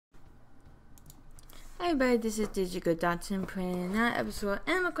Hey everybody, this is Digigo Dotson playing another episode of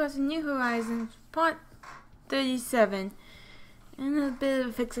Animal Crossing New Horizons, part 37. And a bit of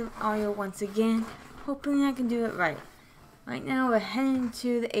a fix of audio once again. Hoping I can do it right. Right now we're heading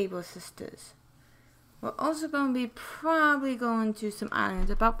to the Able Sisters. We're also going to be probably going to some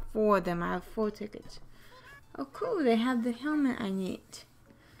islands, about 4 of them. I have 4 tickets. Oh cool, they have the helmet I need.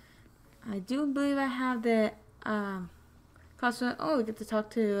 I do believe I have the costume. Oh, we get to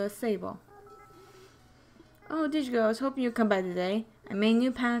talk to Sable. Oh, Digigo, I was hoping you'd come by today. I made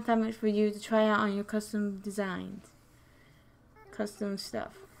new panel fabrics for you to try out on your custom designs. Custom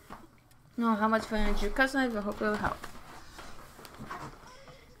stuff. No, how much furniture you customize, but hope it'll help.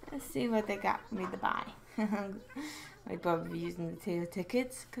 Let's see what they got for me to buy. I'd probably be using the tail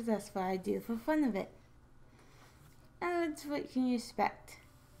tickets, because that's what I do for fun of it. And that's what can you expect.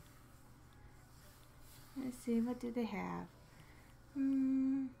 Let's see, what do they have?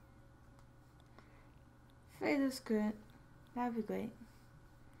 Afraid looks good. That'd be great.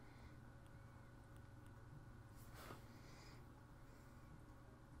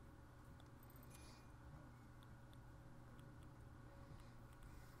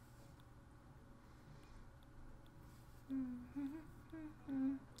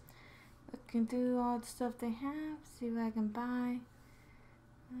 Looking through all the stuff they have, see what I can buy.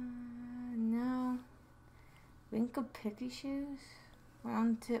 No. Wrinkled picky shoes,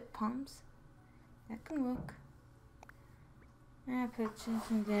 round tip pumps. That can work. I purchase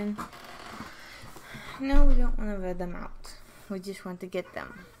and then. No, we don't want to wear them out. We just want to get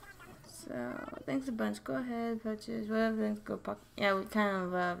them. So, thanks a bunch. Go ahead, purchase whatever. Things go park. Yeah, we kind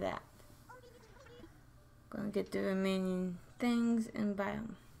of love that. Gonna get the remaining things and buy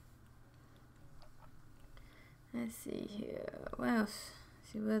them. Let's see here. What else?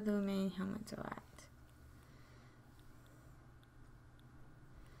 See where the remaining helmets are at.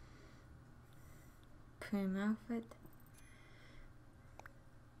 Prim outfit.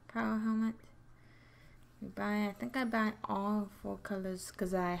 Power helmet. I think I buy all 4 colors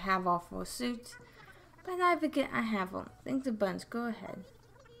because I have all 4 suits. But I forget I have them. Thanks a bunch. Go ahead.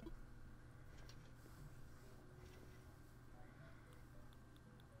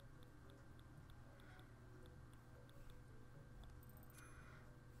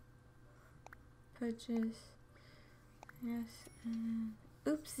 Purchase. Yes. And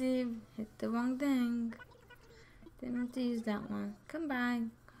oopsie. Hit the wrong thing. Didn't mean to use that one. Come by.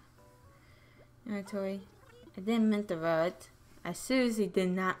 Inventory. I didn't mean to roll it. I seriously did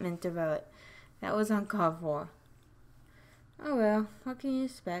not mean to roll it. That was uncalled for. Oh well, what can you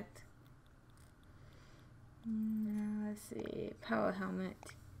expect? Let's see. Power helmet.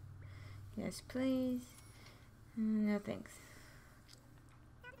 Yes, please. No thanks.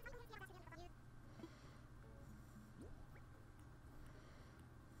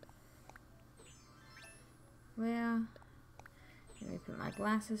 Well, let me put my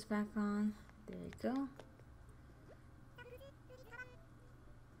glasses back on. There we go.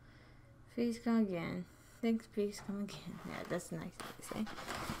 Please come again. Thanks, please come again. Yeah, that's nice to say.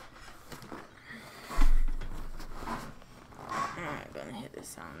 Alright, gonna hit this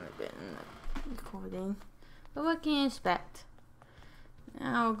sound a bit in the recording. But what can you expect?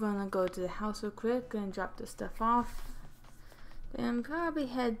 Now we're gonna go to the house real quick and drop the stuff off. Then probably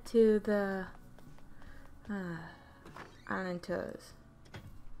head to the island tours.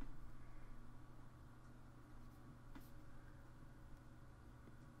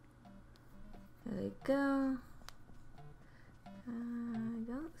 There we go. I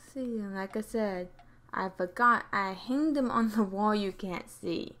don't see them. Like I said, I forgot I hanged them on the wall you can't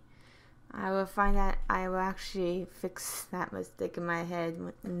see. I will find out. I will actually fix that mistake in my head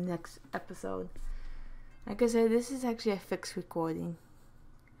in the next episode. Like I said, this is actually a fixed recording.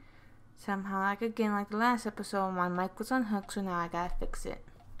 Somehow, like again, like the last episode, my mic was unhooked, so now I gotta fix it.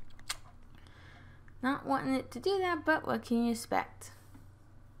 Not wanting it to do that, but what can you expect?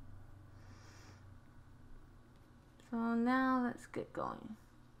 So now let's get going.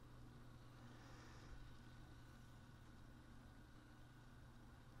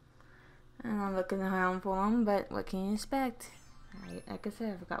 And I'm looking around for them, but what can you expect? Like I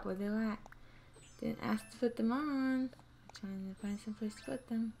said, I forgot where they were at. Didn't ask to put them on. Trying to find some place to put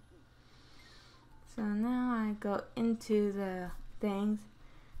them. So now I go into the things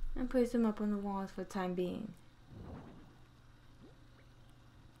and place them up on the walls for the time being.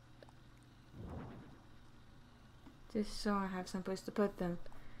 Just so I have some place to put them.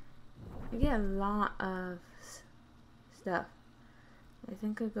 I get a lot of stuff. I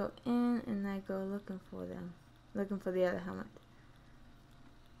think I go in and I go looking for them. Looking for the other helmet.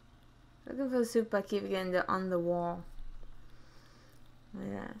 Looking for the soup I keep getting on the wall.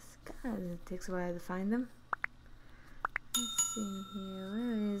 Yes, God, it takes a while to find them. Let's see here.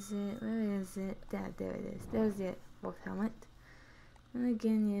 Where is it? Where is it? There it is. There's the wolf helmet. And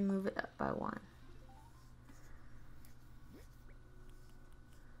again, you move it up by 1.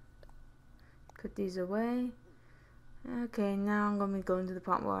 Put these away. Okay, now I'm going to be going to the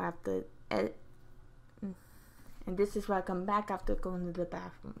part where I have to edit. And this is where I come back after going to the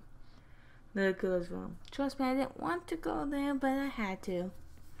bathroom. The girl's room. Trust me, I didn't want to go there, but I had to.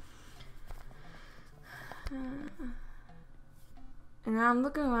 And I'm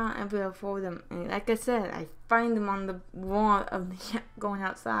looking around everywhere for them. And like I said, I find them on the wall of the going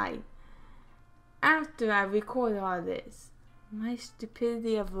outside. After I recorded all this. My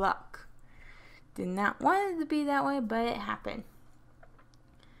stupidity of luck. Did not want it to be that way, but it happened.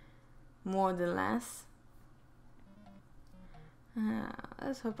 More than less.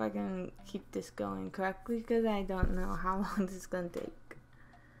 Let's hope I can keep this going correctly, because I don't know how long this is going to take.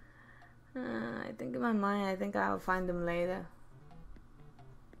 I think in my mind, I think I'll find them later.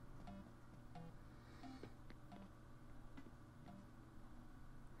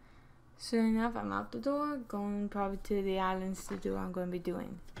 Soon enough, I'm out the door, going probably to the islands to do what I'm going to be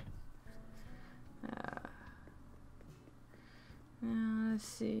doing. Now, let's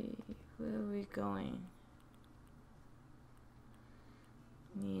see, where are we going?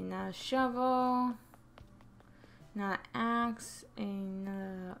 Need another shovel, another axe,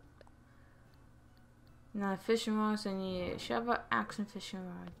 another fishing rod. So I need a shovel, axe, and fishing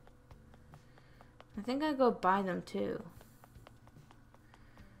rod. I think I go buy them too.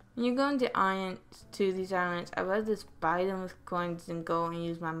 When you go into these islands, I'd rather just buy them with coins than go and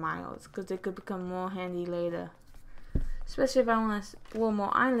use my miles, because they could become more handy later. Especially if I want to explore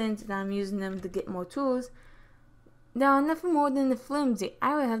more islands and I'm using them to get more tools. There are nothing more than the flimsy.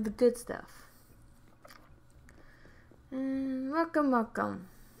 I would have the good stuff. And welcome.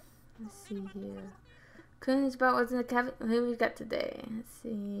 Let's see here. Couldn't about what's in the cabinet. Who we got today? Let's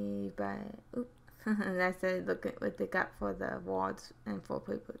see. I started looking at what they got for the walls and for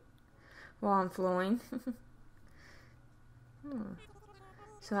paper. While I'm flowing.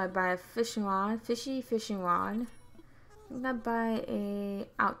 So I buy a fishing rod, fishing rod. I buy a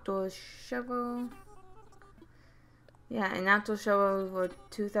outdoor shovel. Yeah, an outdoor shovel for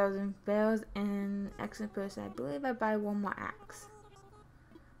 2,000 bells and excellent person. I believe I buy one more axe.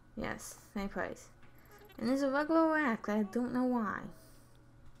 Yes, same price. And there's a regular axe. I don't know why.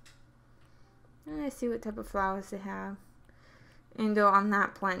 And let's see what type of flowers they have. And though I'm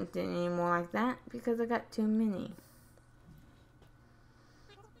not planting anymore like that because I got too many.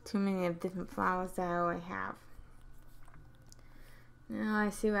 Too many of different flowers that I already have. Now I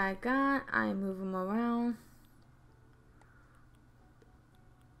see what I got. I move them around.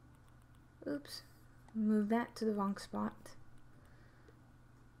 Oops. Move that to the wrong spot.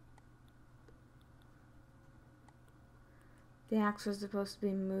 The axe was supposed to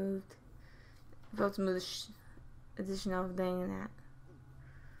be moved. I'm supposed to move the additional thing in that.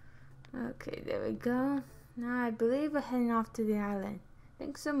 Okay, there we go. Now I believe we're heading off to the island.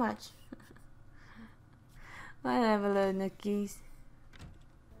 Thanks so much. Whatever, little nookies.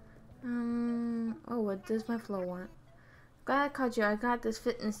 Oh, what does my flow want? Glad I called you. I got this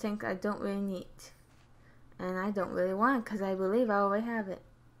fitness tank I don't really need. And I don't really want because I believe I already have it.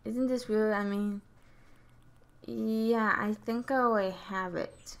 Isn't this weird? I mean, yeah, I think I already have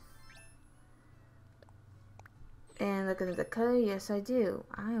it. And looking at the color, yes I do.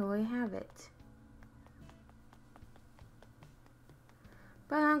 I already have it.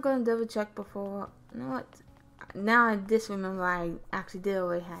 But I'm going to double check before. You know what? Now I just remember I actually did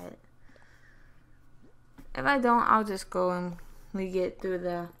already have it. If I don't, I'll just go and re-get through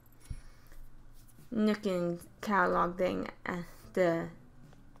the Nookin catalog thing at the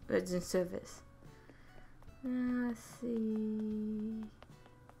Virgin service. Now, let's see.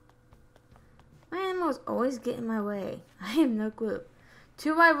 My animals always get in my way. I have no clue.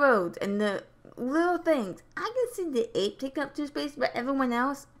 2 wide roads and the little things. I can see the ape take up 2 space, but everyone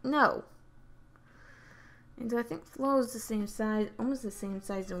else, no. And so I think Flo is the same size, almost the same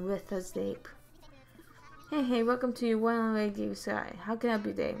size and width as the ape. Hey, welcome to your one-on-way game side. How can I help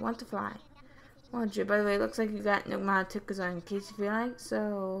you today? Want to fly? Roger, by the way, it looks like you got no amount of tickets on in case you feel like,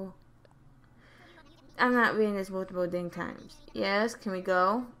 so... I'm not reading this multiple dang times. Yes, can we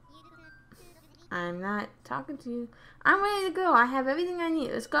go? I'm not talking to you. I'm ready to go. I have everything I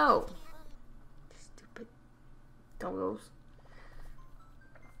need. Let's go. Stupid doggos.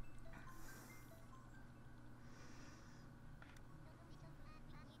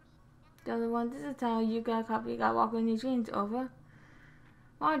 The other one, this is how you got a copy. You got walk on your dreams. Over.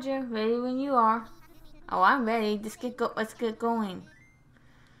 Roger, ready when you are. Oh, I'm ready. Let's get going.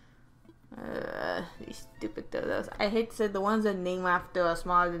 These stupid dodos. I hate to say the ones that name after are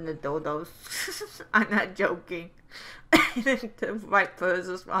smaller than the dodos. I'm not joking. The vipers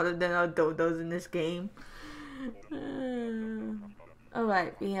are smaller than our dodos in this game.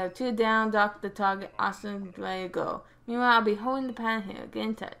 Alright, we have 2 down, dock the target, Austin, ready to go. Meanwhile, I'll be holding the pan here. Get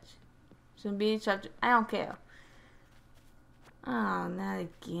in touch. Shouldn't be such. I don't care. Oh, not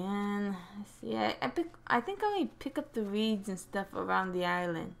again. See, I think I only pick up the reeds and stuff around the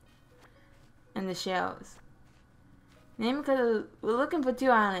island. And the shells. Name because we're looking for 2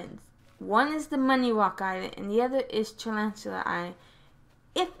 islands. One is the Money Rock Island and the other is Tarantula Island.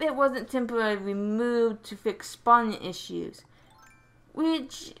 If it wasn't temporarily removed to fix spawning issues.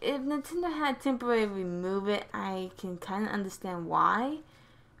 Which, if Nintendo had temporarily removed it, I can kind of understand why.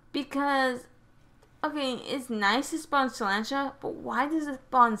 Because, okay, it's nice to spawn Tarantula, but why does it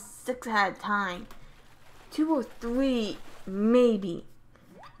spawn 6 at a time? 2 or 3, maybe.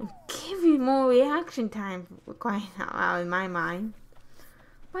 Give you more reaction time for crying out loud in my mind.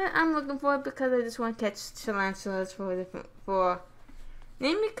 But I'm looking for it because I just want to catch tarantulas mainly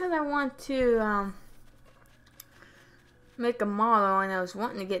because I want to make a model and I was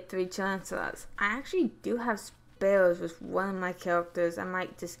wanting to get 3 tarantulas. I actually do have spares with one of my characters. I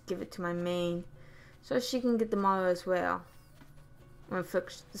might just give it to my main so she can get the model as well when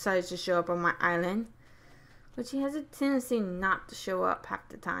Fox decides to show up on my island. But she has a tendency not to show up half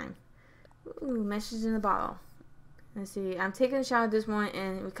the time. Ooh, message in the bottle. Let's see. I'm taking a shower this morning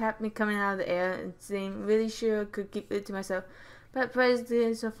and it kept me coming out of the air and saying, really sure I could keep it to myself. But praise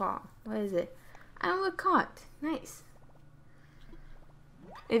the so far. What is it? I don't look caught. Nice.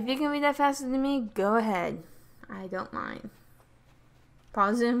 If you can read that faster than me, go ahead. I don't mind.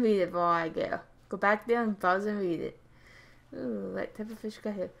 Pause it and read it before I go. Go back there and pause and read it. Ooh, what type of fish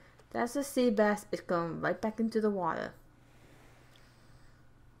got here? That's a sea bass. It's going right back into the water.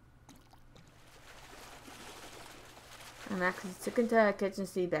 I'm actually sick and tired of catching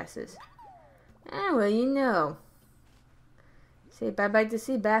sea basses. Well, you know. Say bye-bye to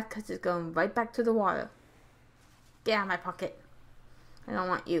sea bass because it's going right back to the water. Get out of my pocket. I don't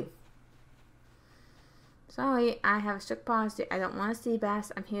want you. Sorry, I have a strict policy. I don't want a sea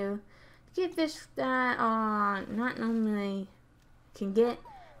bass. I'm here to get fish that are not normally can get.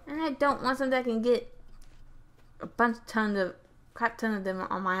 And I don't want something that can get a crap ton of them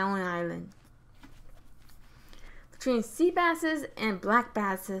on my own island. Between sea basses and black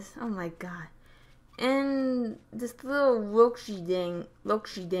basses, oh my god. And this little Lokshi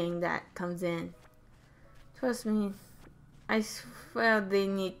ding that comes in. Trust me, I swear they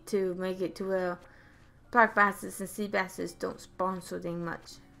need to make it to where black basses and sea basses don't spawn so dang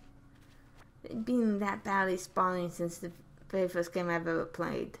much. They've been that badly spawning since the very first game I've ever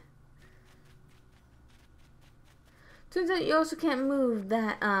played. Turns out you also can't move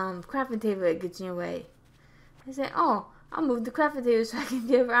that crafting table that gets in your way. I said, oh, I'll move the crafting table so I can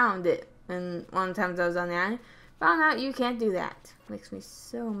get around it. And one of the times I was on the island, found out you can't do that. Makes me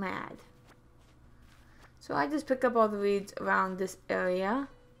so mad. So I just pick up all the reeds around this area.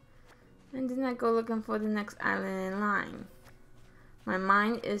 And then I go looking for the next island in line. My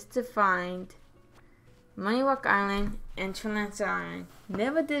mind is to find Money Rock Island and Tarantula Island.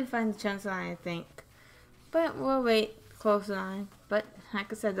 Never did find the Tarantula Island, I think. But we'll wait close line. But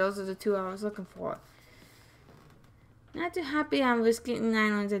like I said, those are the 2 I was looking for. Not too happy I'm risking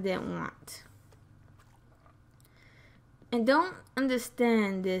islands I didn't want. And don't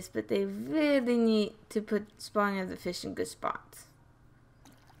understand this, but they really need to put spawning of the fish in good spots.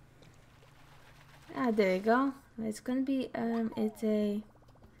 Ah, there you go. It's gonna be it's a,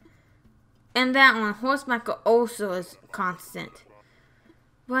 and that one, horse mackerel also is constant,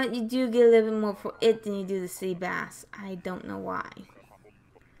 but you do get a little bit more for it than you do the sea bass. I don't know why.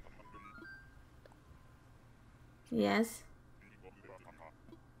 Yes.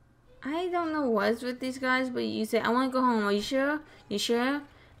 I don't know what's with these guys, but you say, I want to go home. Are you sure? You sure?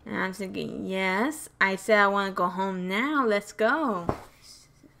 And I'm thinking, yes. I said I want to go home now. Let's go.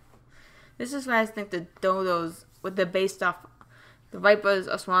 This is why I think the dodos, with the based off, the vipers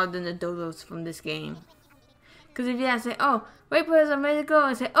are smaller than the dodos from this game. Because if you ask, say, oh, vipers, I'm ready to go.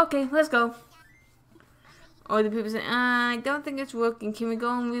 I say, okay, let's go. Or the people say, I don't think it's working. Can we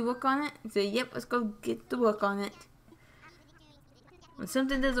go and rework on it? I say, yep, let's go get to work on it. When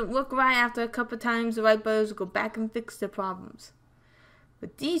something doesn't work right after a couple times, the vipers will go back and fix their problems.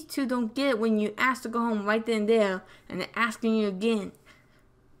 But these 2 don't get it when you ask to go home right then and there, and they're asking you again.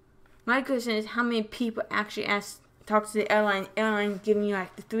 My question is, how many people actually talk to the airline giving you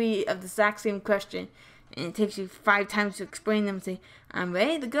like the 3 of the exact same question, and it takes you 5 times to explain them and say, I'm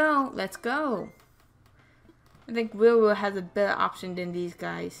ready to go, let's go. I think Real has a better option than these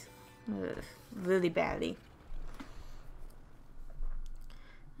guys. Ugh, really badly.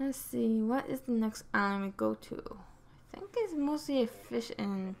 Let's see, what is the next island we go to? I think it's mostly a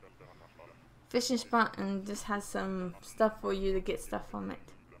fishing spot, and this has some stuff for you to get stuff from it.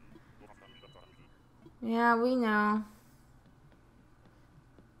 Yeah, we know.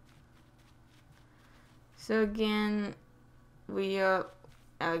 So again, we got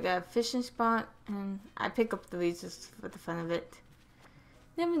a fishing spot, and I pick up the reeds just for the fun of it.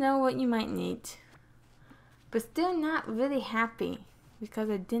 Never know what you might need. But still not really happy, because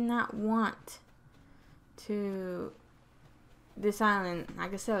I did not want to this island.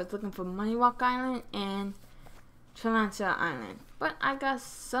 Like I said, I was looking for Moneywalk Island and Tarantula Island. But I got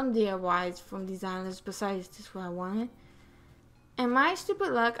some DIYs from these islands besides just what I wanted. And my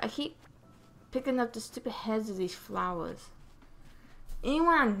stupid luck, I keep picking up the stupid heads of these flowers. Even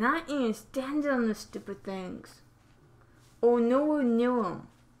when I'm not even standing on the stupid things. Or nowhere near them.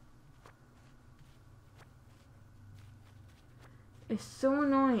 It's so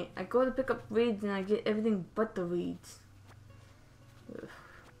annoying. I go to pick up reeds and I get everything but the reeds. Ugh.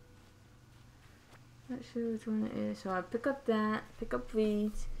 Not sure which one it is. So I pick up that, pick up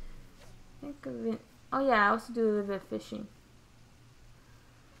reeds. Think of it. Oh yeah, I also do a little bit of fishing.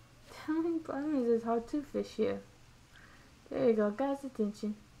 The only problem is it's hard to fish here. There you go, got his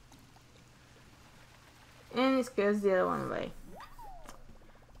attention. And it scares the other one away.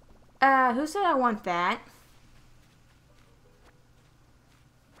 Who said I want that?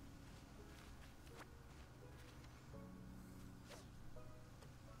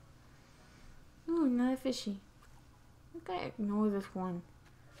 Ooh, another fishy. I think I ignore this one.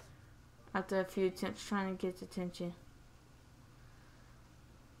 After a few attempts trying to get its attention.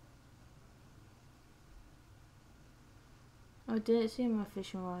 Oh, did it see my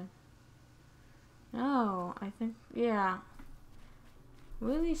fishing rod? No, I think, yeah.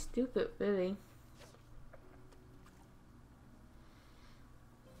 Really stupid, really.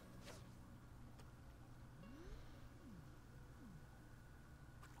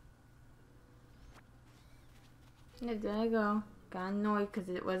 Yeah, there I go. Got annoyed because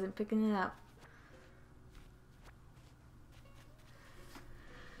it wasn't picking it up.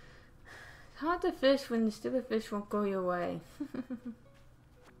 It's hard to fish when the stupid fish won't go your way.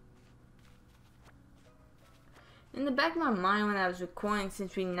 In the back of my mind when I was recording,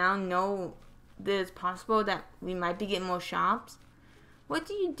 since we now know that it's possible that we might be getting more shops, what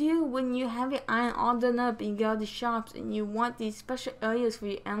do you do when you have your island all done up and you get all these shops and you want these special areas for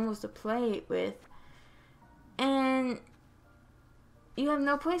your animals to play with, and you have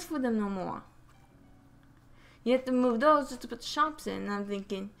no place for them no more? You have to move those just to put the shops in. And I'm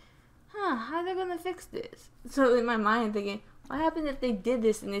thinking, how are they gonna fix this? So in my mind I'm thinking, what happened if they did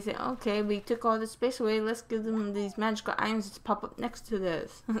this and they said, okay, we took all this space away, let's give them these magical items to pop up next to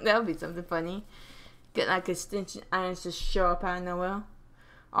this. That would be something funny. Get like extension islands just show up out of nowhere.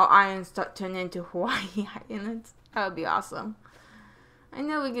 Or islands start turning into Hawaii islands. That would be awesome. I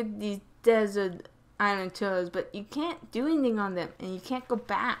know we get these desert island tours, but you can't do anything on them and you can't go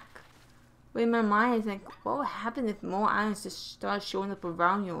back. But in my mind I think, what would happen if more islands just start showing up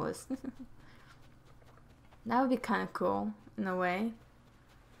around yours? That would be kind of cool, in a way.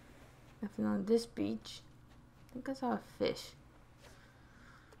 Nothing on this beach. I think I saw a fish.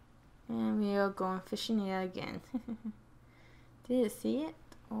 And we are going fishing yet again. Did it see it?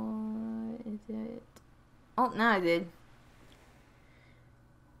 Or is it... Oh, now I did.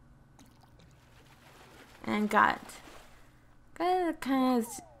 And got it. Gotta kind of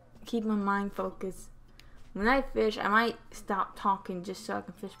keep my mind focused. When I fish, I might stop talking just so I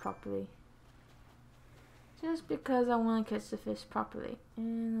can fish properly. Just because I want to catch the fish properly.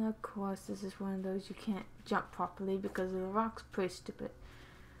 And of course, this is one of those you can't jump properly because of the rocks. Pretty stupid.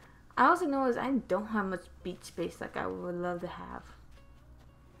 I also noticed I don't have much beach space like I would love to have.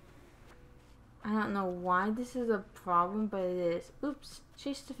 I don't know why this is a problem, but it is. Oops,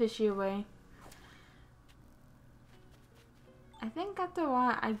 chase the fishy away. I think after a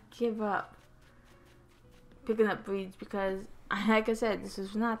while I give up picking up breeds because, like I said, this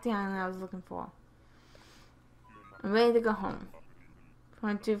is not the island I was looking for. I'm ready to go home.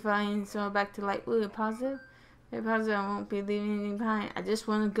 Want to find so back to light blue. Positive? Very positive I won't be leaving anything behind. I just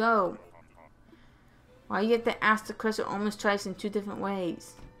want to go. Why you have to ask the question almost twice in two different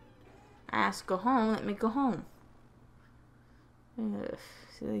ways? I asked go home, let me go home. Ugh,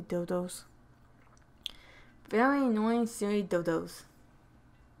 silly dodos. Very annoying silly dodos.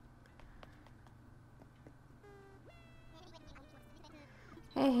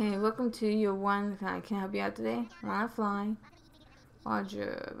 Hey, welcome to your one. Can I help you out today? Wanna fly?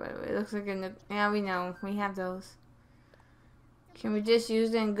 Roger, by the way. It looks like a... Yeah, we know. We have those. Can we just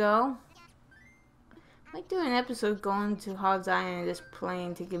use it and go? I might do an episode going to Hard Zion and just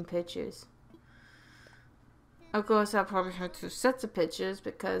playing, taking pictures. Of course, I'll probably have 2 sets of pictures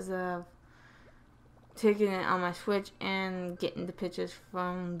because of taking it on my Switch and getting the pictures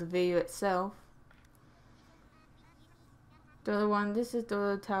from the video itself. The other one, this is the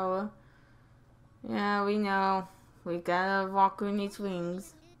other tower. Yeah, we know. We got a walker who needs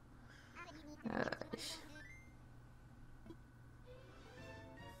wings.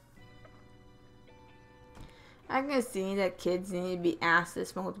 I can see that kids need to be asked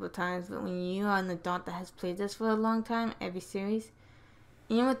this multiple times, but when you are an adult that has played this for a long time, every series,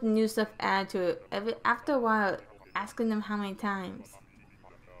 even with the new stuff added to it, after a while, asking them how many times.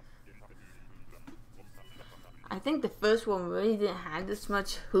 I think the first one really didn't have this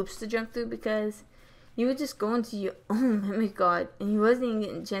much hoops to jump through because you would just go into your own memory card and you wasn't even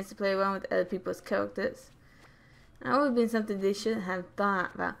getting a chance to play around with other people's characters. That would have been something they shouldn't have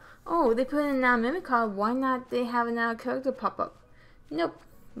thought about. Oh, they put in a memory card, why not they have another character pop up? Nope,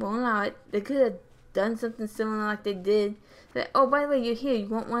 won't allow it. They could have done something similar like they did. That, oh, by the way, you're here. You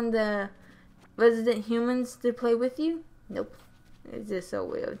want one of the resident humans to play with you? Nope. It's just so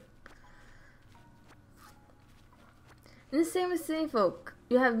weird. And the same with City Folk.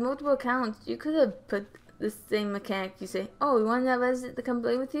 You have multiple accounts. You could have put the same mechanic. You say, oh, you want that resident to come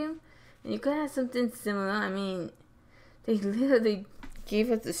play with you? And you could have something similar. I mean, they literally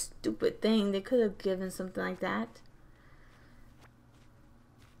gave us a stupid thing. They could have given something like that.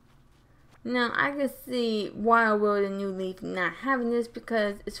 Now, I can see Wild World and New Leaf not having this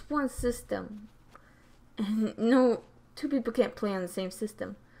because it's one system. And no, 2 people can't play on the same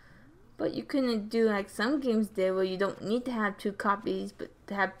system. But you couldn't do like some games did where you don't need to have 2 copies, but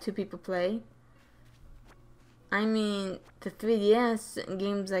to have 2 people play. I mean, the 3DS, certain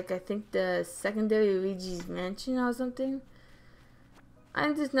games like I think the secondary Luigi's Mansion or something.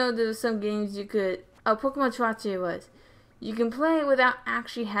 I just know there were some games you could, oh, Pokemon Trotche was. You can play without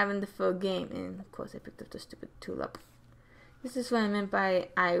actually having the full game. And of course I picked up the stupid tulip. This is what I meant by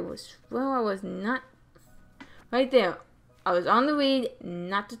I was not. Right there. I was on the reed,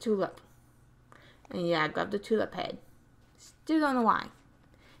 not the tulip. And yeah, I grabbed the tulip head. Still don't know why.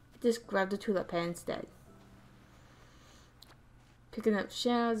 Just grabbed the tulip head instead. Picking up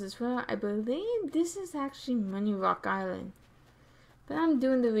shells as well. I believe this is actually Money Rock Island. But I'm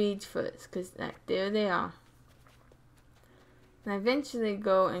doing the reeds first, because there they are. And I eventually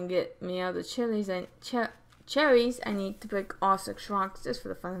go and get me all the cherries. I need to break all 6 rocks just for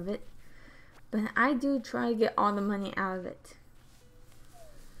the fun of it. But I do try to get all the money out of it. I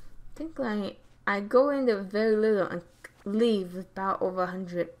think like I go in there with very little and leave with about over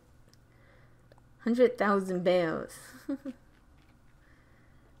 100,000 bells.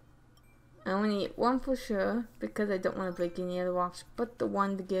 I only need 1 for sure because I don't want to break any other rocks but the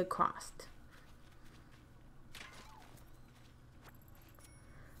one to get across.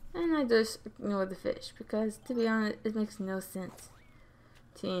 And I just ignore the fish because, to be honest, it makes no sense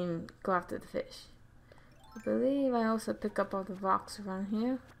to go after the fish. I believe I also pick up all the rocks around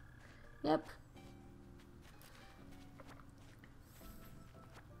here. Yep.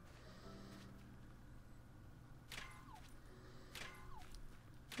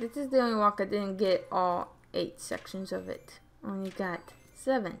 This is the only rock I didn't get all 8 sections of it. Only got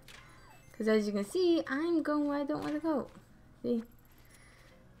 7. Because as you can see, I'm going where I don't want to go. See?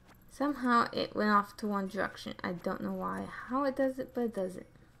 Somehow it went off to one direction. I don't know why. How it does it, but it does it.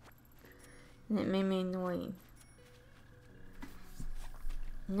 And it made me annoying.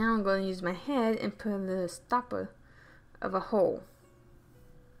 Now I'm going to use my head and put a little stopper of a hole.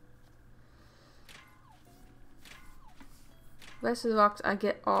 Rest of the rocks I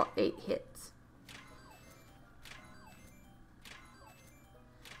get all 8 hits.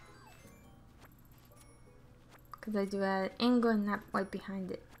 Because I do at an angle and not right behind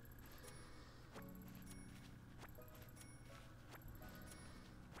it.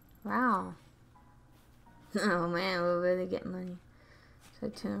 Wow. Oh man, we'll really get money. So I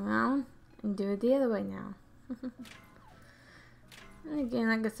turn around and do it the other way now. And again,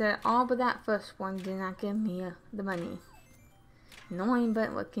 like I said, all but that first one did not give me the money. Annoying,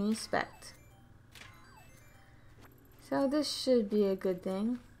 but what can you expect? So this should be a good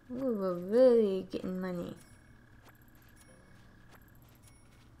thing. Ooh, we're really getting money.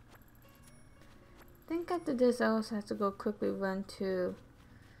 I think after this I also have to go quickly run to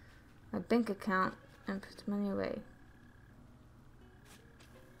my bank account and put the money away.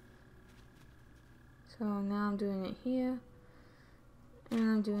 So now I'm doing it here. And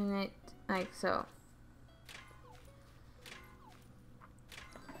I'm doing it like so.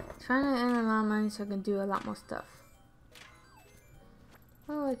 Trying to earn a lot of money so I can do a lot more stuff.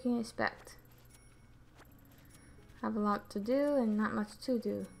 Oh, what can you expect? Have a lot to do and not much to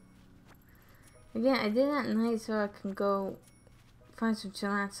do. Again, I did that at night so I can go find some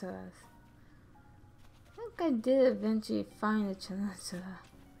Chilanceras. I think I did eventually find a Chilantera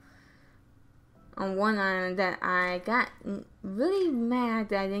on one island that I got really mad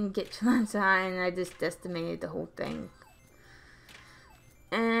that I didn't get Chilantera and I just decimated the whole thing.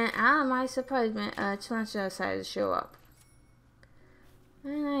 And out of my surprisement, Chilantera decided to show up.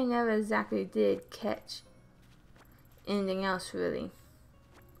 And I never exactly did catch anything else really.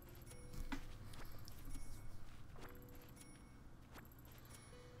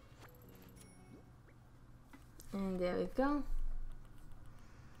 And there we go.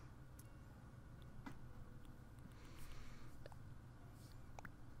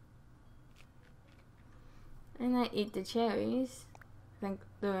 And I eat the cherries. I think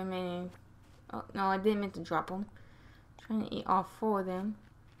the remaining... Oh, no, I didn't mean to drop them. I'm trying to eat all 4 of them.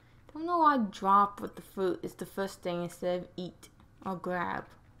 Don't know why drop with the fruit is the first thing instead of eat or grab.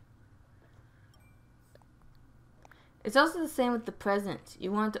 It's also the same with the presents.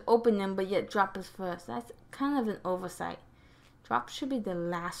 You want to open them, but yet drop is first. That's kind of an oversight. Drop should be the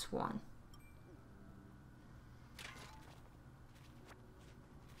last one.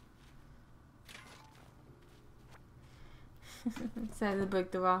 Decided to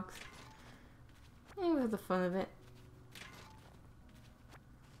break the rocks. Maybe for the fun of it.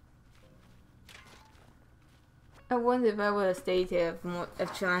 I wonder if I would have stayed here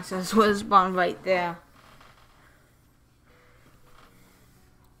if Chilanceras would have spawned right there.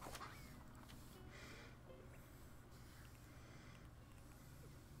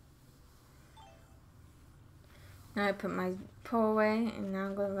 Now I put my pole away, and now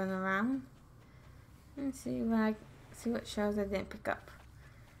I'm gonna run around and see what shells I didn't pick up.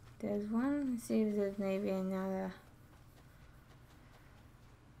 There's one. Let's see if there's maybe another.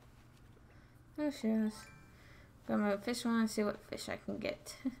 No shells. Got my fish one and see what fish I can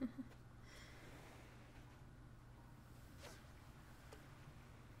get.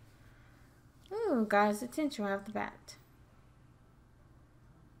 Ooh, got his attention right off the bat.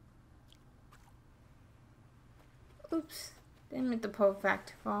 Oops, didn't mean the pole back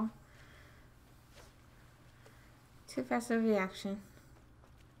to fall. Too fast a reaction.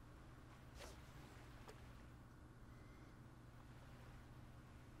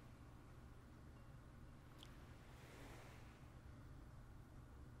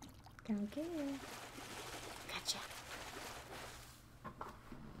 Come get it. Gotcha.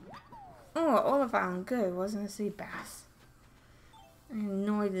 Oh, all of our good wasn't a sea bass. I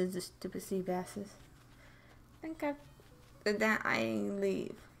annoyed the stupid sea basses. I think after that I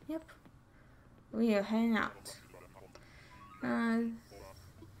leave. Yep. We are heading out.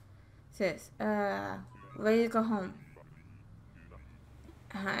 Says, ready to go home.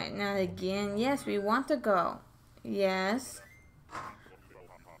 Alright, now again. Yes, we want to go. Yes.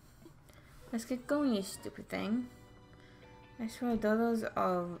 Let's get going, you stupid thing. I swear those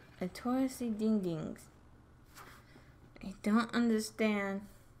are notoriously ding-dings. I don't understand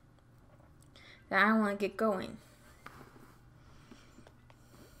that I want to get going.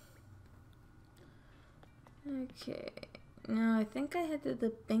 Okay. Now I think I head to the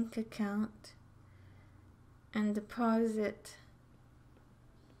bank account and deposit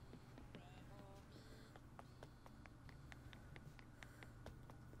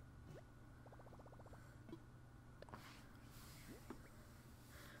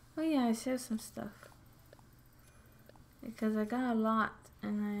oh yeah, I saved some stuff because I got a lot,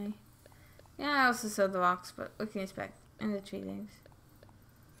 and I also sold the rocks, but what can you expect? And the tree things.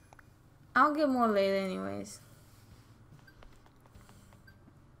 I'll get more later anyways.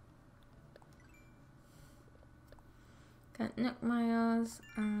 Got Nook Miles,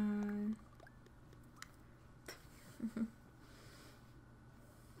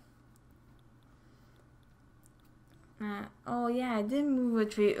 oh yeah, I did move a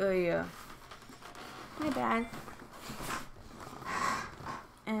tree earlier. My bad.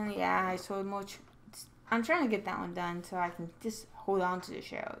 And yeah, I sold more. I'm trying to get that one done so I can just hold on to the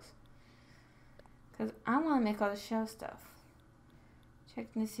shells. Because I want to make all the shell stuff.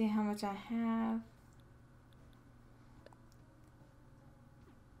 Checking to see how much I have.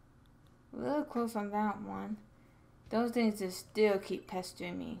 A little close on that one. Those things just still keep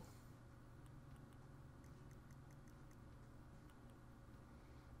pestering me.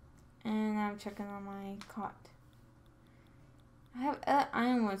 And I'm checking on my cart. I have other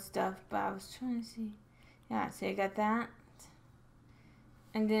ironwood stuff, but I was trying to see. Yeah, so you got that.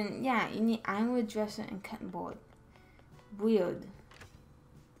 And then, yeah, you need ironwood, dresser, and cutting board. Weird.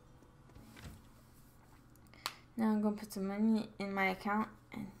 Now I'm going to put some money in my account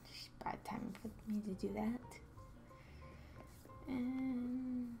and it's bad timing for me to do that.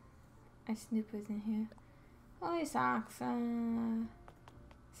 And my Snoopers in here. Oh, these socks. Someone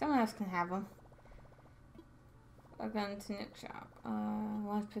else can have them. We're going to Nook Shop.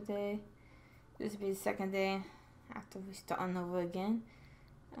 Once per day. This will be the second day after we start on over again.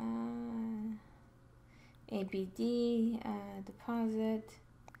 ABD, deposit.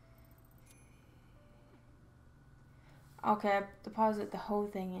 Okay, deposit the whole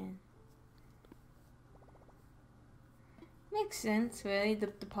thing in. Makes sense, really, to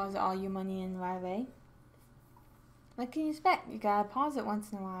deposit all your money in right away. What can you expect? You gotta pause it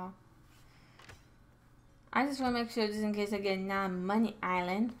once in a while. I just want to make sure, just in case I get a non-money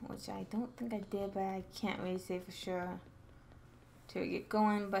island, which I don't think I did, but I can't really say for sure to get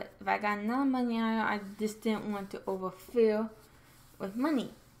going. But if I got a non-money island, I just didn't want to overfill with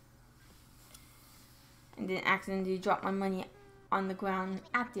money. And then accidentally drop my money on the ground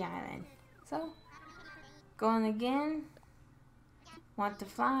at the island. So, going again. Want to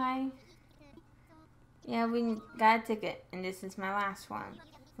fly. Yeah, we got a ticket, and this is my last one.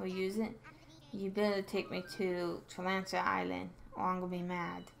 We'll use it. You better take me to Tarantula Island, or I'm gonna be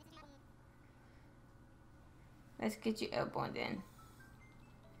mad. Let's get you airborne then.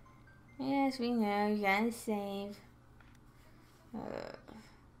 Yes, we know, you gotta save.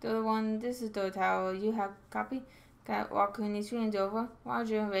 Door 1, this is Door Tower. You have copy? Got Wakuni screens over.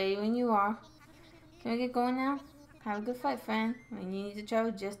 Roger, ready when you are. Can we get going now? Have a good flight, friend. When you need to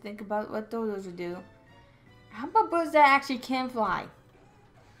travel, just think about what dodos will do. How about birds that actually can fly?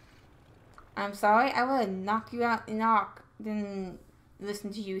 I'm sorry, I would knock you out in arc, then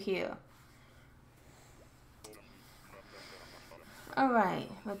listen to you here.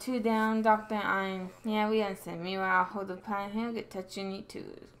 Alright, we're 2 down, Dr. Iron. Yeah, we understand. Meanwhile, hold the pine here, get touching you too.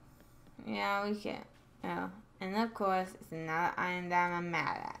 Yeah, we can. Oh, and of course, it's another iron that I'm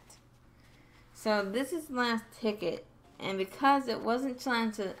mad at. So, this is the last ticket, and because it wasn't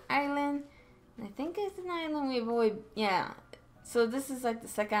Tarantula Island, I think it's an island we've always, yeah. So this is like the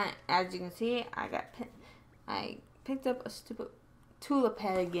second, as you can see, I picked up a stupid tulip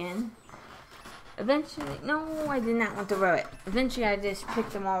head again. Eventually, no, I did not want to wear it. Eventually, I just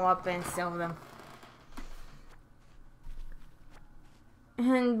picked them all up and sold them.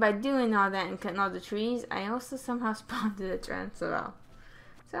 And by doing all that and cutting all the trees, I also somehow spawned a tarantula.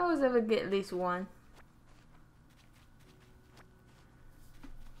 So I was able to get at least one.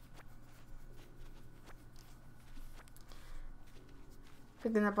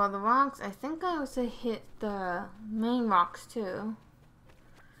 Picking up all the rocks. I think I also hit the main rocks too.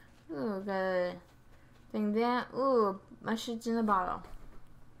 Ooh, got a thing there. Ooh, my shit's in a bottle.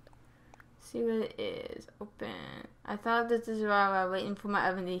 See what it is. Open. I thought this is while waiting for my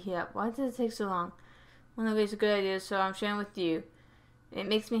oven to heat up. Why does it take so long? One of it's a good idea, so I'm sharing with you. It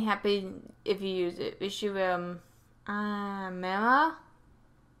makes me happy if you use it. Wish you Mela?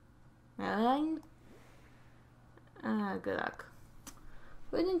 Marilyn? Good luck.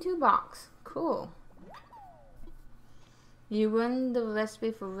 Wooden 2 box. Cool. You win the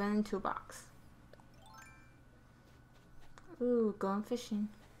recipe for wooden 2 box. Ooh, going fishing.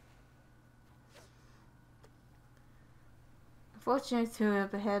 Unfortunately, I threw it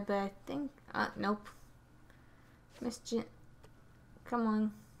up ahead, but I think... nope. Missed it. Come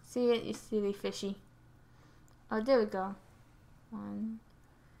on. See it, you silly fishy. Oh, there we go. 1,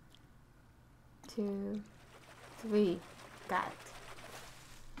 2, 3. Got it.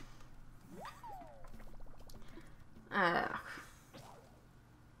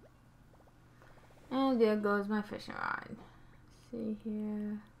 And there goes my fishing rod. See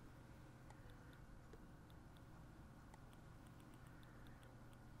here.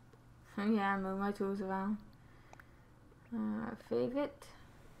 Yeah, I move my tools around. Favorite.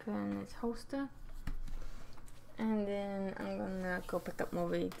 Put in its holster. And then I'm gonna go pick up more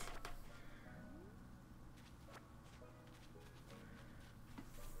reeds.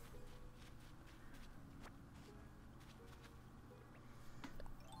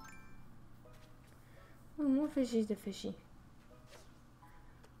 Oh, more fishies to fishy.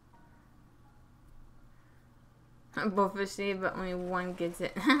 Both fishy, but only one gets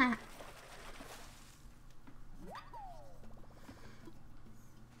it.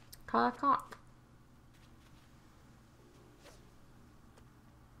 Call a cop.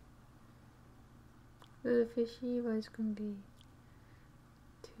 The fishy was gonna be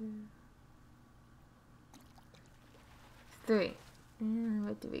 2, 3. And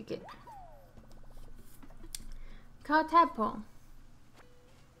what do we get? Call tadpole.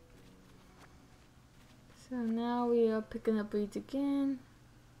 So now we are picking up weeds again.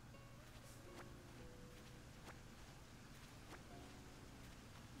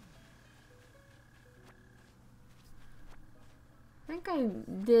 think I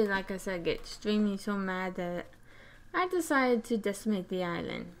did, like I said, get extremely so mad that I decided to decimate the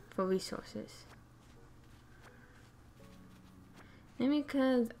island for resources. Maybe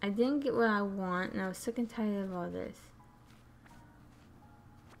because I didn't get what I want and I was sick and tired of all this.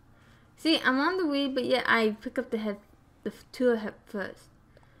 See, I'm on the weed, but yet I pick up the head, the tool head first.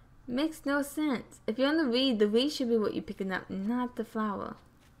 Makes no sense. If you're on the weed should be what you're picking up, not the flower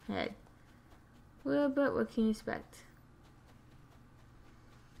head. Well, but what can you expect?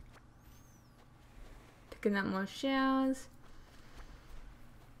 Picking up more shells.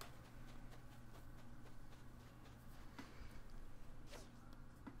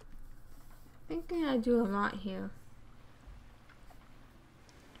 Thinking I do a lot here.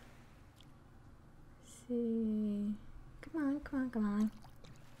 Let's see. Come on, come on, come on.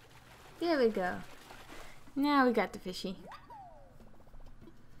 There we go. Now we got the fishy.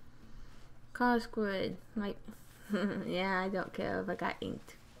 Car squid. Like, yeah, I don't care if I got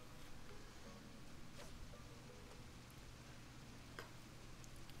inked.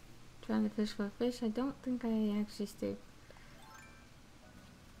 Trying to fish for a fish. I don't think I actually stayed.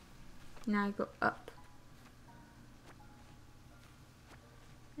 Now I go up.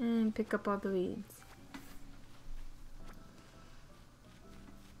 And pick up all the weeds.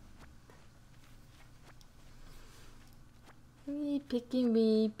 Weed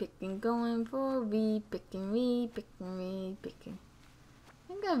picking, going for weed picking, picking. I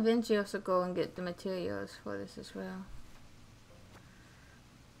think I'll eventually also go and get the materials for this as well.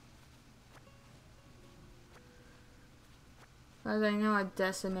 As I know I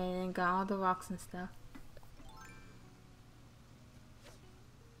decimated and got all the rocks and stuff.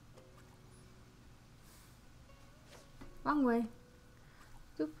 Wrong way.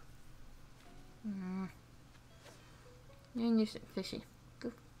 Oop. You're a nuisance, fishy.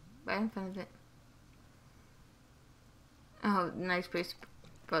 Oop. Right in front of it. Oh, nice place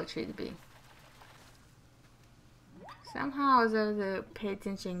for a tree to be. Somehow I was able to pay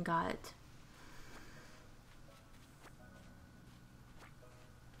attention and got it.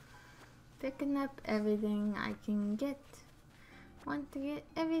 Picking up everything I can get. Want to get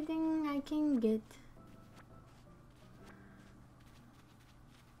everything I can get.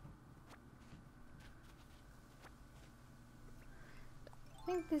 I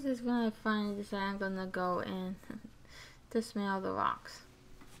think this is when I finally decide I'm gonna go and dismantle all the rocks.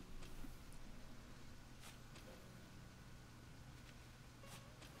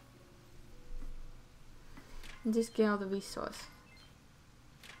 And just get all the resource.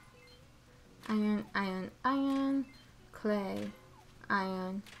 Iron, iron, iron, clay,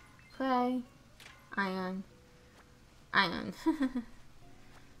 iron, clay, iron, iron.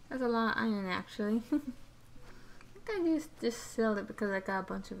 That's a lot of iron actually. I think I just sell it because I got a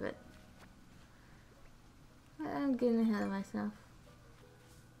bunch of it. I'm getting ahead of myself.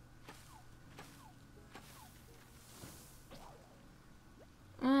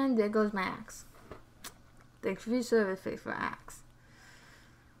 And there goes my axe. Thanks for your service, faithful axe.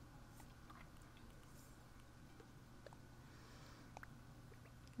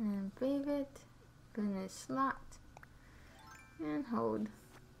 And brave it, put in a slot, and hold.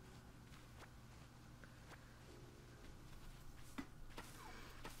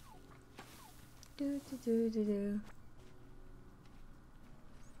 Do.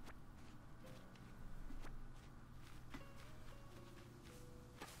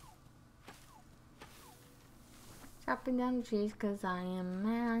 Chopping down the trees because I am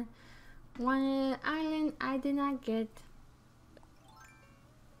mad. Wanted an island I did not get.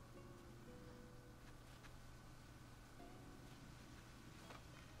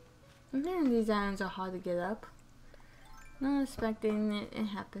 And then these islands are hard to get up. Not expecting it, it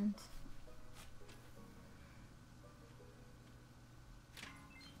happens.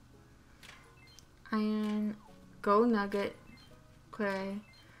 Iron, gold nugget, clay,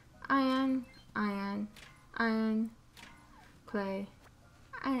 iron, iron, iron, clay,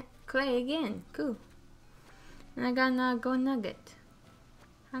 clay again, cool. And I got another gold nugget.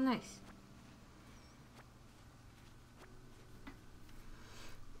 How nice.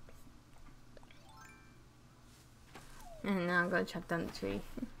 And now I'm gonna chop down the tree.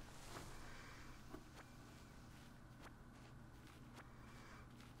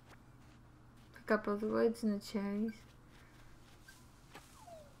 Pick up all the woods and the cherries.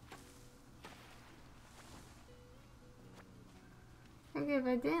 Okay, if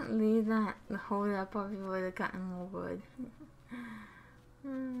I didn't leave that the hole, I probably would have gotten more wood.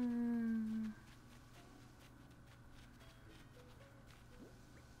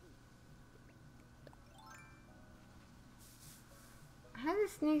 I had a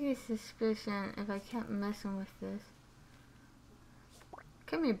sneaky suspicion if I kept messing with this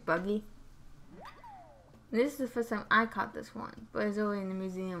Come here, Buggy. This is the first time I caught this one, but it's over in the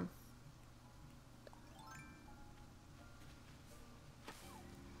museum.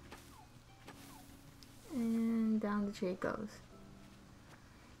 And down the tree it goes.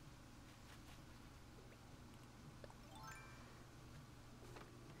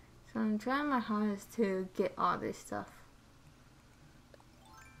 So I'm trying my hardest to get all this stuff.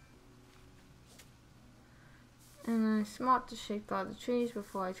 And it's smart to shake all the trees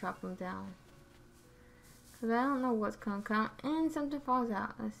before I chop them down. Because I don't know what's going to come. And something falls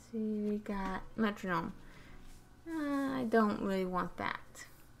out. Let's see, we got metronome. I don't really want that.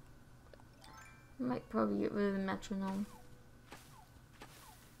 I might probably get rid of the metronome.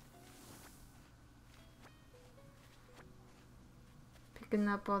 Picking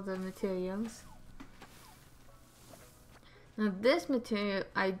up all the materials. Now this material,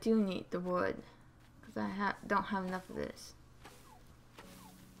 I do need the wood. Because I don't have enough of this.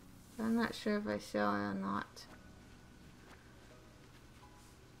 I'm not sure if I sell it or not.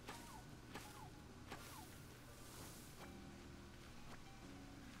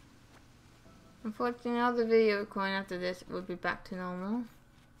 Unfortunately, all the video recording after this will be back to normal.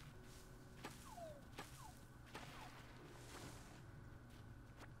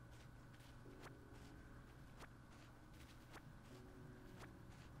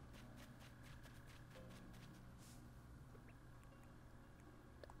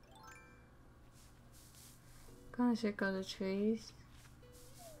 Gonna check all the trees.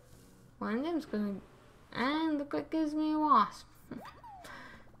 One of them's gonna, and look like it gives me a wasp.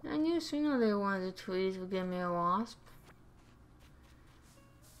 I knew sooner or later one of the trees would give me a wasp.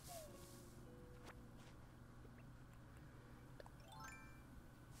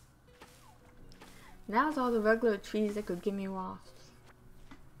 That was all the regular trees that could give me wasps.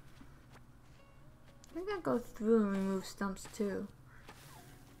 I think I go through and remove stumps too.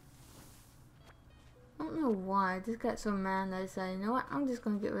 I don't know why, I just got so mad that I decided, you know what, I'm just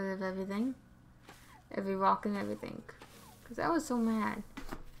gonna get rid of everything. Every rock and everything. Because I was so mad.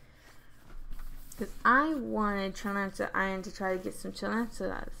 Because I wanted Chilanza iron to try to get some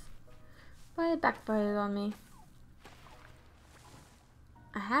Chilanzas. But it backfired on me.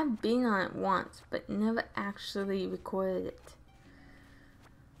 I have been on it once, but never actually recorded it.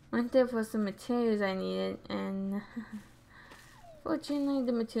 Went there for some materials I needed, and fortunately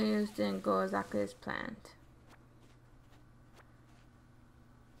the materials didn't go exactly as planned.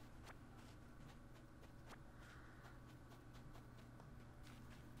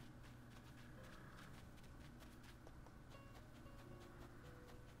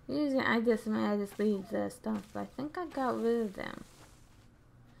 Usually I just leave the stuff, but I think I got rid of them.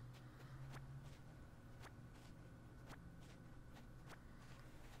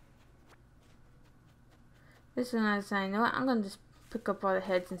 This one I decided, you know what, I'm gonna just pick up all the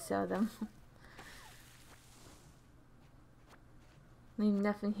heads and sell them. Leave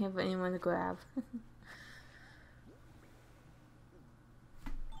nothing here for anyone to grab.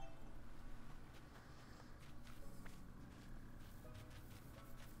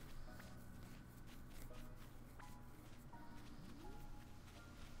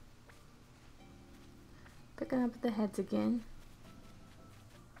 Picking up the heads again.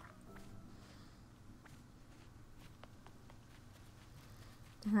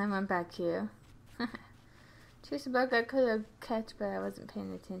 And I went back here. Chase a bug I could have catch, but I wasn't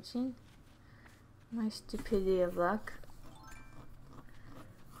paying attention. My stupidity of luck.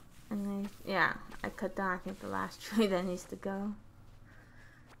 And then, yeah, I cut down, I think, the last tree that needs to go.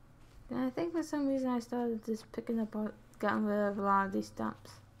 And I think for some reason I started just picking up, getting rid of a lot of these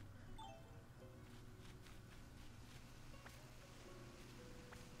stumps.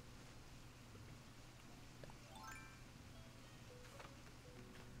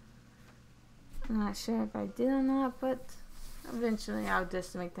 I'm not sure if I did or not, but eventually I'll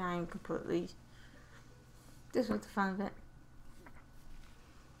just make the iron completely. Just for the fun of it.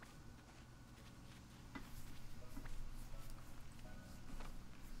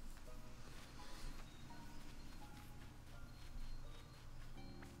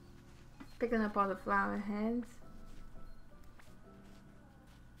 Picking up all the flower heads.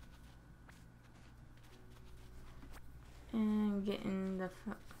 And getting the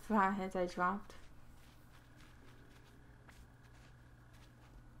flower heads I dropped.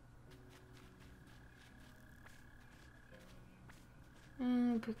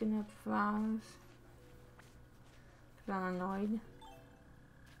 And picking up flowers. Because I'm annoyed.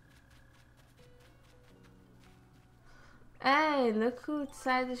 Hey, look who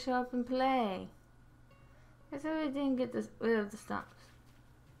decided to show up and play. Guess I really didn't get rid of the stumps.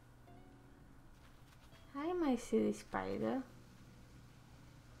 Hi, my silly spider.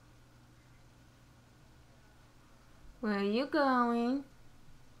 Where are you going?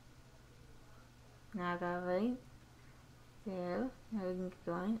 Now I gotta wait. There. Now we can keep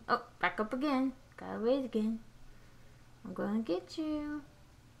going. Oh, back up again. Gotta wait again. I'm gonna get you.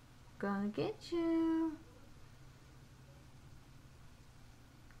 Gonna get you.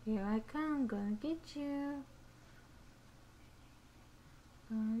 Here I come. Gonna get you.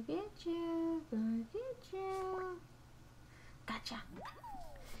 Gonna get you. Gonna get you. Gotcha.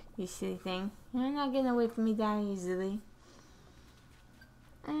 You silly thing. You're not getting away from me that easily.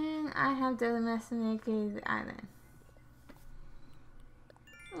 And I have the Master Island.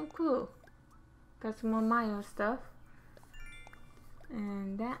 Oh, cool. Got some more Mario stuff.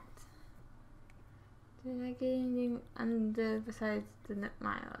 And that. Did I get anything under besides the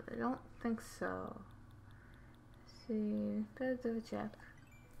Mario? I don't think so. Let's see. Let's double check.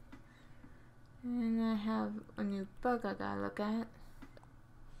 And I have a new bug I gotta look at.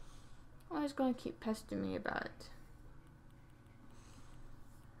 I was gonna keep pestering me about it.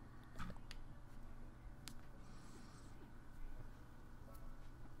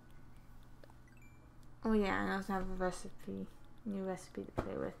 Oh yeah, I also have a recipe, new recipe to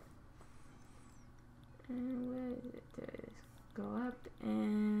play with. And where is it? There it is. Go up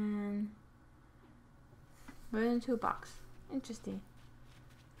and put it into a box. Interesting.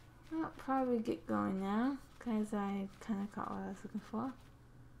 I'll probably get going now, because I kind of got what I was looking for.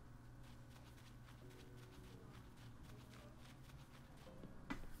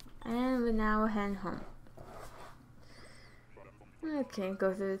 And we're now heading home. Okay,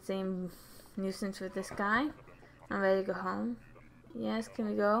 go through the same nuisance with this guy. I'm ready to go home. Yes, can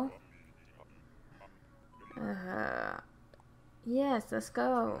we go? Yes, let's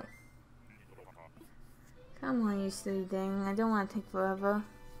go. Come on, you silly thing. I don't want to take forever.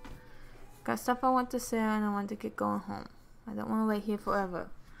 Got stuff I want to sell and I want to get going home. I don't want to wait here forever.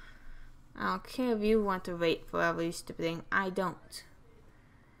 I don't care if you want to wait forever, you stupid thing. I don't.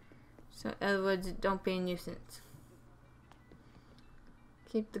 So, in other words, don't be a nuisance.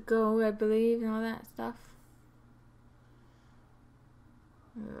 Keep the goal, I believe, and all that stuff.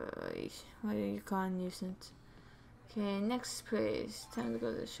 What do you call a nuisance? Okay, next place. Time to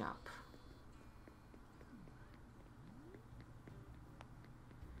go to the shop.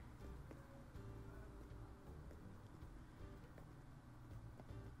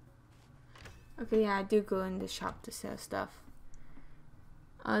 Okay, yeah, I do go in the shop to sell stuff.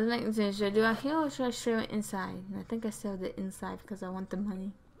 I was making sense. Should I do it here or should I show it inside? And I think I sell the inside because I want the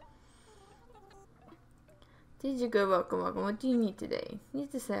money. Did you go? Welcome. What do you need today?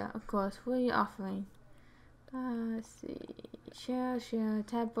 Need to sell, of course. What are you offering? Let's see. Shell,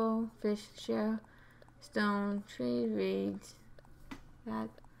 tadpole, fish, shell, stone, tree, reeds. That.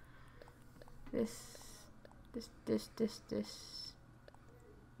 This.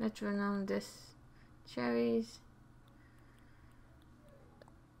 Metronome, this. Cherries.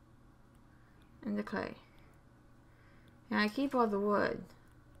 And the clay. And I keep all the wood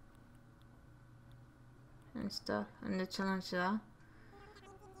and stuff and the tarantula.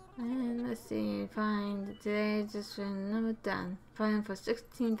 And let's see, find today just for number done. Find for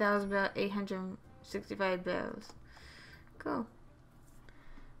 16,865 barrels. Cool.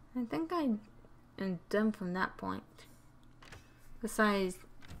 I think I am done from that point. Besides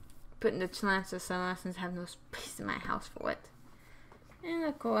putting the tarantula somewhere since I have no space in my house for it. And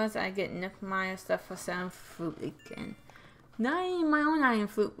of course, I get enough Mario stuff for selling fruit again. Not even my own iron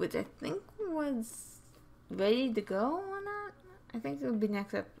fruit, which I think was ready to go or not. I think it will be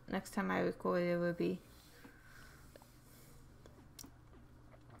next time I record. It will be.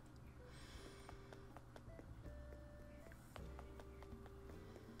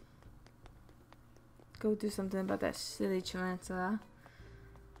 Go do something about that silly tarantula.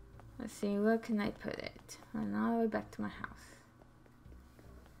 Let's see, where can I put it? And all the way back to my house.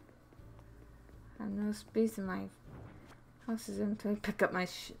 I have no space in my house is empty. Pick up my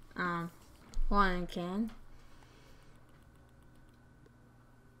watering can.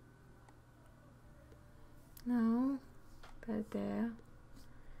 No, put it there.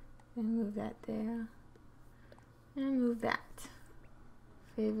 Then move that there. And move that.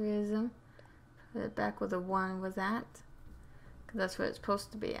 Favorism. Put it back where the 1 was at. Because that's where it's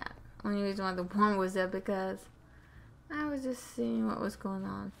supposed to be at. Only reason why the 1 was there because I was just seeing what was going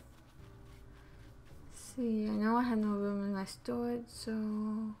on. See, I know I had no room in my storage, so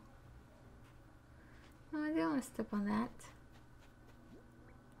no, I don't want to step on that.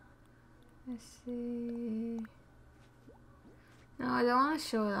 Let's see. No, I don't want to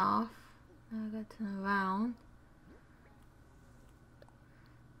show it off. Now I got to turn around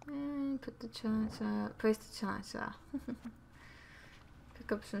and put the tarantula, place the tarantula.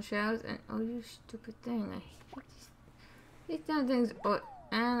 Pick up some shells and oh, you stupid thing! I hate these These damn things. Oh,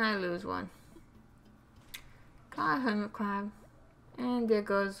 and I lose one. Got a hermit crab. And there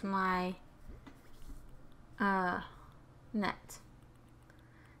goes my net.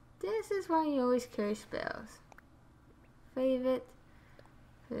 This is why you always carry spells. Save it.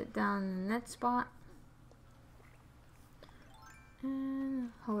 Put it down in the net spot.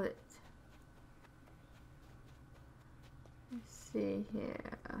 And hold it. Let's see here.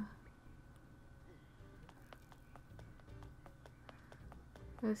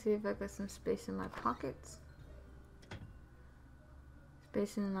 Let's see if I got some space in my pockets.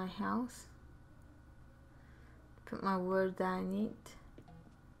 Space in my house. Put my word that I need.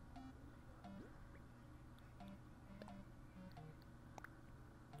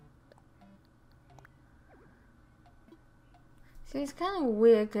 See, it's kind of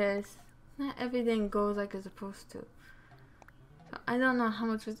weird because not everything goes like it's supposed to. So I don't know how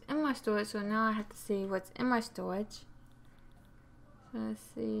much was in my storage, so now I have to see what's in my storage. So let's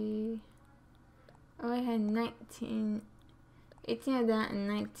see. Oh, I had 18 of that and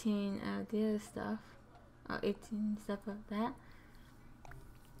 19 of the other stuff. Or 18 stuff of that.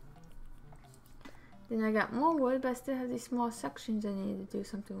 Then I got more wood, but I still have these small sections I need to do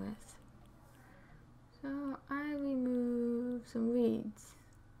something with. So I remove some reeds.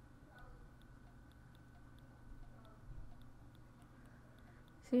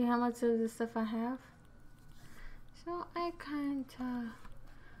 See how much of the stuff I have? So I kind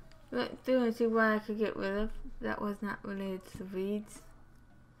of went through and see what I could get rid of that was not related to the reeds.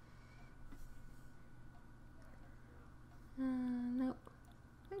 Nope.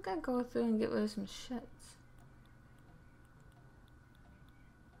 I think I'll go through and get rid of some shits.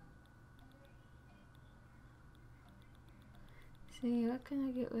 See, what can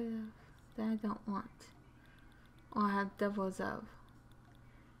I get rid of that I don't want or have doubles of?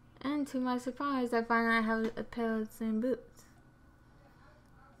 And to my surprise, I find I have a pair of the same boots.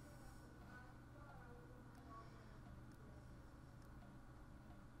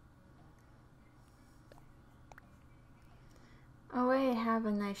 Oh wait, I have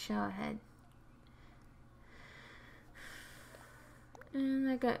a nice shower head. And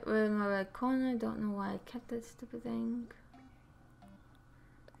I got rid of my red corner. Don't know why I kept that stupid thing.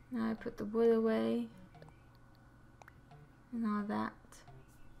 Now I put the wood away. And all that.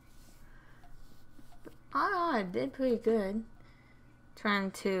 But all in all, I did pretty good.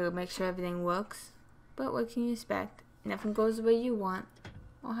 Trying to make sure everything works. But what can you expect? Nothing goes the way you want.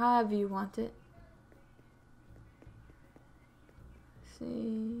 Or however you want it.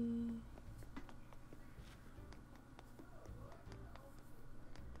 See.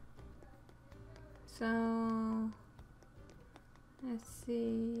 So let's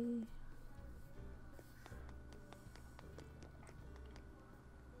see.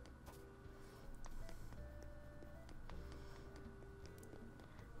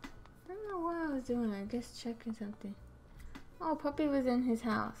 I don't know what I was doing. I guess checking something. Oh, Puppy was in his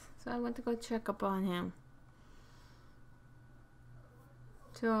house, so I went to go check up on him.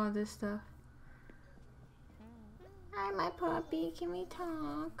 To all this stuff. Hi, my puppy. Can we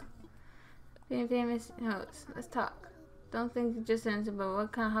talk? Being famous host. Let's talk. Don't think you just answer, but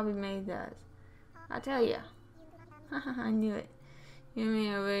what kind of hobby May does. I'll tell ya. Haha, I knew it. You and me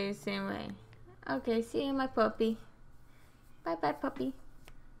are really the same way. Okay, see you, my puppy. Bye bye, puppy.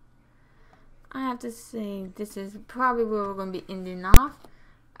 I have to say, this is probably where we're going to be ending off.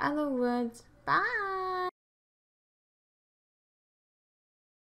 Other words, bye.